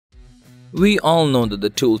We all know that the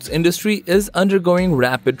tools industry is undergoing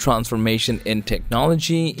rapid transformation in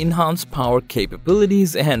technology, enhanced power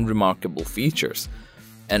capabilities, and remarkable features.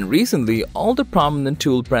 And recently, all the prominent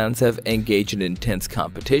tool brands have engaged in intense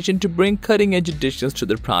competition to bring cutting-edge additions to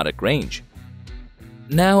their product range.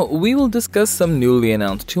 Now, we will discuss some newly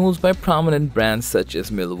announced tools by prominent brands such as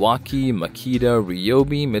Milwaukee, Makita,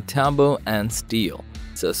 Ryobi, Metabo, and Stihl.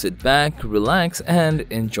 So sit back, relax, and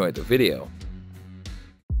enjoy the video.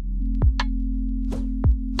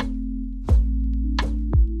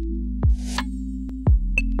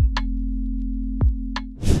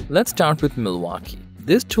 Let's start with Milwaukee.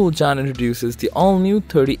 This tool giant introduces the all-new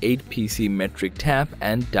 38PC metric tap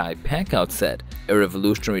and die packout set, a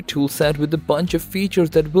revolutionary tool set with a bunch of features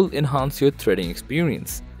that will enhance your threading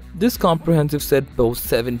experience. This comprehensive set boasts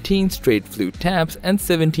 17 straight flute taps and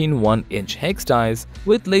 17 1-inch hex dies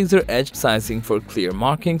with laser-edged sizing for clear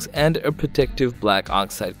markings and a protective black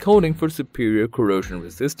oxide coating for superior corrosion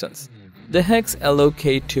resistance. The Hex LOK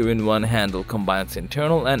 2-in-1 handle combines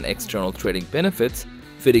internal and external threading benefits,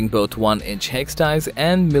 fitting both 1-inch hex dies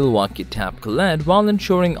and Milwaukee tap collet while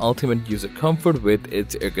ensuring ultimate user comfort with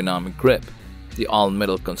its ergonomic grip. The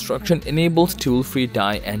all-metal construction enables tool-free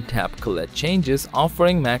die and tap collet changes,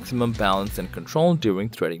 offering maximum balance and control during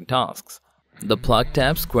threading tasks. The plug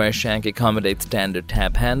tap square shank accommodates standard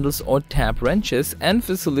tap handles or tap wrenches and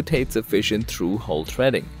facilitates efficient through-hole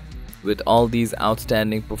threading. With all these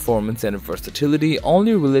outstanding performance and versatility, all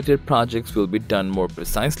your related projects will be done more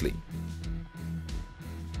precisely.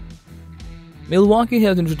 Milwaukee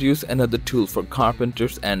has introduced another tool for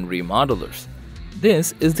carpenters and remodelers.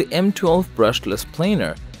 This is the M12 brushless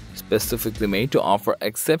planer, specifically made to offer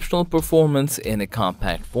exceptional performance in a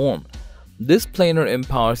compact form. This planer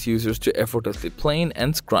empowers users to effortlessly plane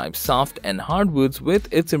and scribe soft and hardwoods with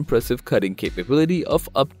its impressive cutting capability of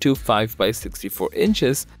up to 5 by 64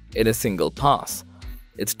 inches in a single pass.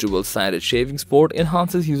 Its dual-sided shaving sport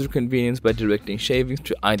enhances user convenience by directing shavings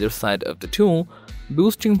to either side of the tool,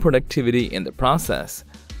 boosting productivity in the process.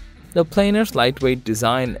 The planer's lightweight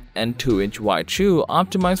design and 2-inch wide shoe,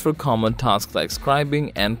 optimized for common tasks like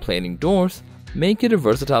scribing and planing doors, make it a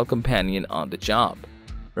versatile companion on the job.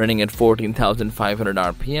 Running at 14,500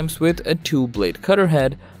 RPMs with a 2-blade cutter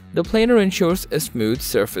head, the planer ensures a smooth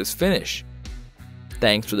surface finish.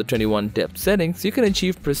 Thanks to the 21 depth settings, you can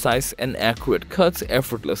achieve precise and accurate cuts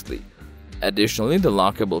effortlessly. Additionally, the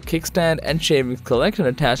lockable kickstand and shavings collection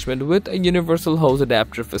attachment with a universal hose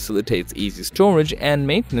adapter facilitates easy storage and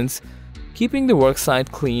maintenance, keeping the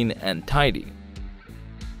worksite clean and tidy.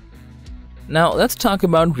 Now let's talk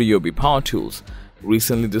about Ryobi power tools.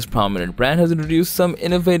 Recently, this prominent brand has introduced some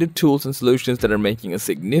innovative tools and solutions that are making a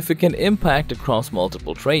significant impact across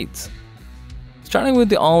multiple trades. Starting with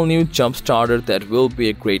the all-new jump starter that will be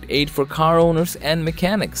a great aid for car owners and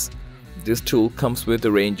mechanics. This tool comes with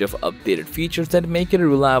a range of updated features that make it a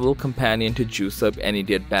reliable companion to juice up any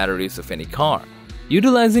dead batteries of any car.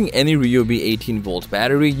 Utilizing any Ryobi 18-volt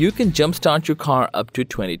battery, you can jumpstart your car up to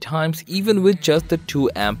 20 times even with just the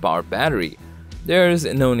 2 amp-hour battery. There is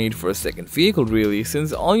no need for a second vehicle really,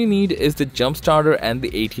 since all you need is the jump starter and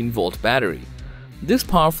the 18-volt battery. This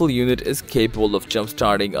powerful unit is capable of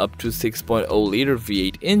jump-starting up to 6.0-liter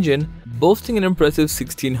V8 engine, boasting an impressive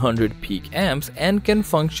 1600 peak amps and can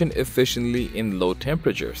function efficiently in low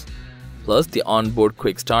temperatures. Plus, the onboard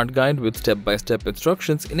quick start guide with step-by-step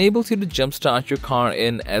instructions enables you to jump-start your car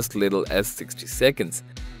in as little as 60 seconds.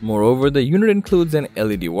 Moreover, the unit includes an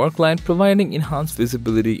LED work light providing enhanced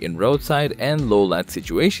visibility in roadside and low-light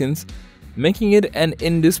situations, making it an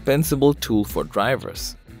indispensable tool for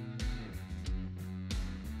drivers.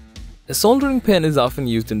 A soldering pen is often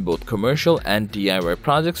used in both commercial and DIY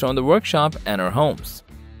projects around the workshop and our homes.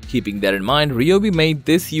 Keeping that in mind, Ryobi made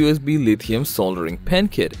this USB lithium soldering pen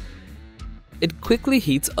kit. It quickly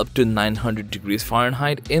heats up to 900 degrees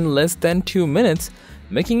Fahrenheit in less than 2 minutes,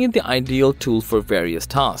 making it the ideal tool for various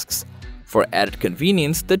tasks. For added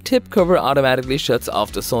convenience, the tip cover automatically shuts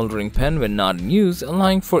off the soldering pen when not in use,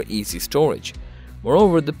 allowing for easy storage.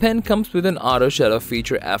 Moreover, the pen comes with an auto shut-off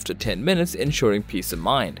feature after 10 minutes, ensuring peace of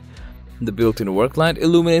mind. The built-in work light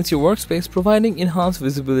illuminates your workspace, providing enhanced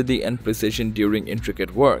visibility and precision during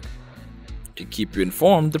intricate work. To keep you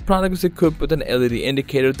informed, the product is equipped with an LED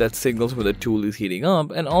indicator that signals when the tool is heating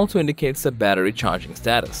up and also indicates the battery charging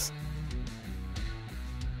status.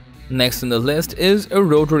 Next on the list is a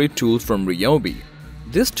rotary tool from Ryobi.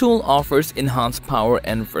 This tool offers enhanced power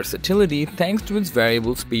and versatility thanks to its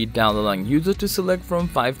variable speed dial, allowing users to select from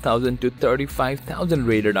 5,000 to 35,000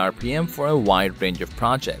 rated RPM for a wide range of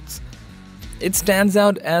projects. It stands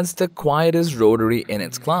out as the quietest rotary in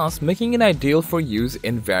its class, making it ideal for use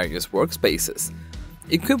in various workspaces.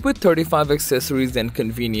 Equipped with 35 accessories and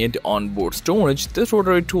convenient onboard storage, this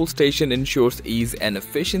rotary tool station ensures ease and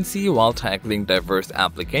efficiency while tackling diverse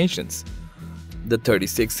applications. The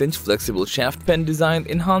 36-inch flexible shaft pen design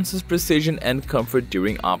enhances precision and comfort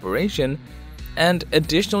during operation, and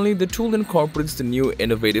additionally, the tool incorporates the new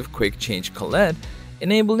innovative quick change collet,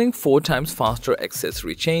 enabling 4 times faster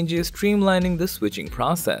accessory changes, streamlining the switching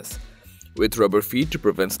process. With rubber feet to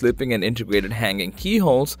prevent slipping and integrated hanging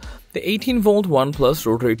keyholes, the 18-volt 1+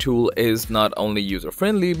 rotary tool is not only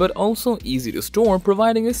user-friendly but also easy to store,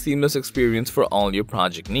 providing a seamless experience for all your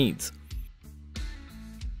project needs.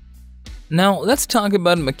 Now let's talk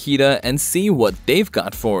about Makita and see what they've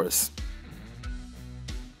got for us.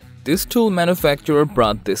 This tool manufacturer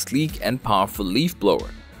brought this sleek and powerful leaf blower.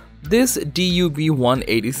 This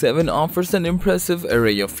DUB-187 offers an impressive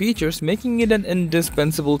array of features, making it an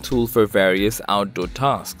indispensable tool for various outdoor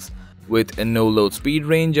tasks. With a no-load speed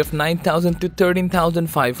range of 9,000 to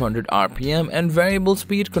 13,500 RPM and variable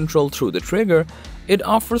speed control through the trigger, it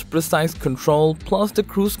offers precise control, plus the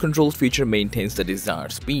cruise control feature maintains the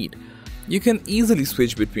desired speed. You can easily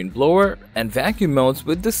switch between blower and vacuum modes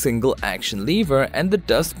with the single action lever, and the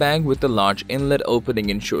dust bag with the large inlet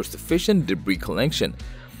opening ensures efficient debris collection.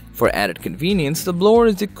 For added convenience, the blower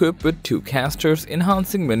is equipped with 2 casters,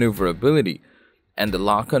 enhancing maneuverability, and the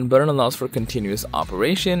lock-on button allows for continuous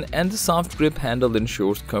operation, and the soft grip handle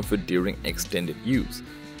ensures comfort during extended use.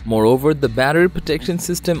 Moreover, the battery protection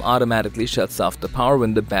system automatically shuts off the power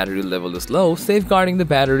when the battery level is low, safeguarding the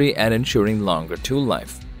battery and ensuring longer tool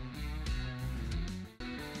life.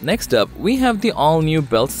 Next up, we have the all-new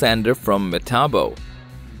belt sander from Metabo.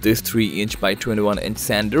 This 3-inch by 21-inch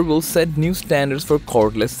sander will set new standards for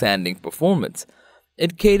cordless sanding performance.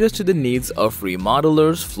 It caters to the needs of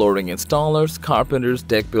remodelers, flooring installers, carpenters,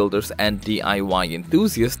 deck builders, and DIY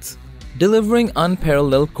enthusiasts, delivering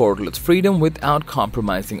unparalleled cordless freedom without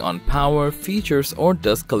compromising on power, features, or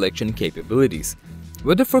dust collection capabilities.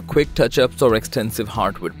 Whether for quick touch-ups or extensive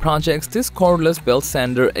hardwood projects, this cordless belt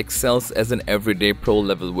sander excels as an everyday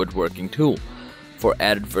pro-level woodworking tool. For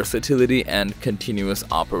added versatility and continuous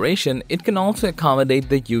operation, it can also accommodate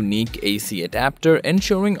the unique AC adapter,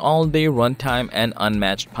 ensuring all-day runtime and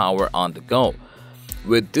unmatched power on the go.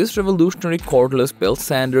 With this revolutionary cordless belt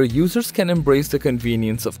sander, users can embrace the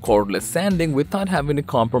convenience of cordless sanding without having to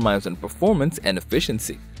compromise on performance and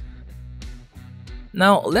efficiency.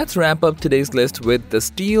 Now let's wrap up today's list with the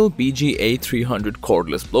Stihl BGA 300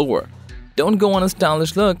 cordless blower. Don't go on a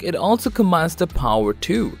stylish look, it also combines the power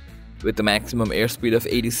too. With a maximum airspeed of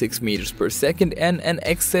 86 meters per second and an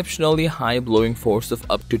exceptionally high blowing force of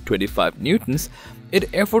up to 25 newtons, it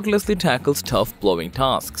effortlessly tackles tough blowing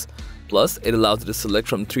tasks. Plus, it allows you to select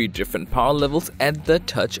from 3 different power levels at the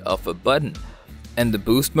touch of a button. And the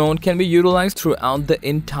boost mode can be utilized throughout the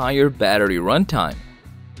entire battery runtime.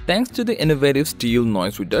 Thanks to the innovative Stihl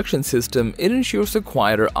noise reduction system, it ensures a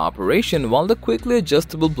quieter operation, while the quickly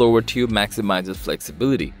adjustable blower tube maximizes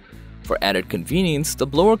flexibility. For added convenience, the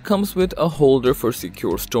blower comes with a holder for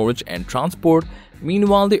secure storage and transport.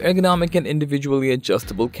 Meanwhile, the ergonomic and individually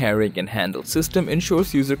adjustable carrying and handle system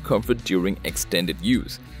ensures user comfort during extended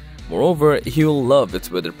use. Moreover, you'll love its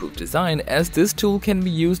weatherproof design, as this tool can be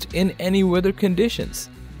used in any weather conditions.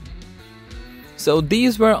 So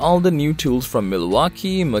these were all the new tools from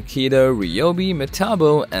Milwaukee, Makita, Ryobi,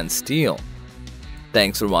 Metabo, and Stihl.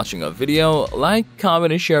 Thanks for watching our video. Like,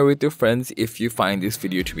 comment, and share with your friends if you find this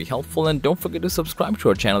video to be helpful, and don't forget to subscribe to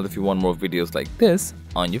our channel if you want more videos like this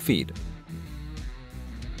on your feed.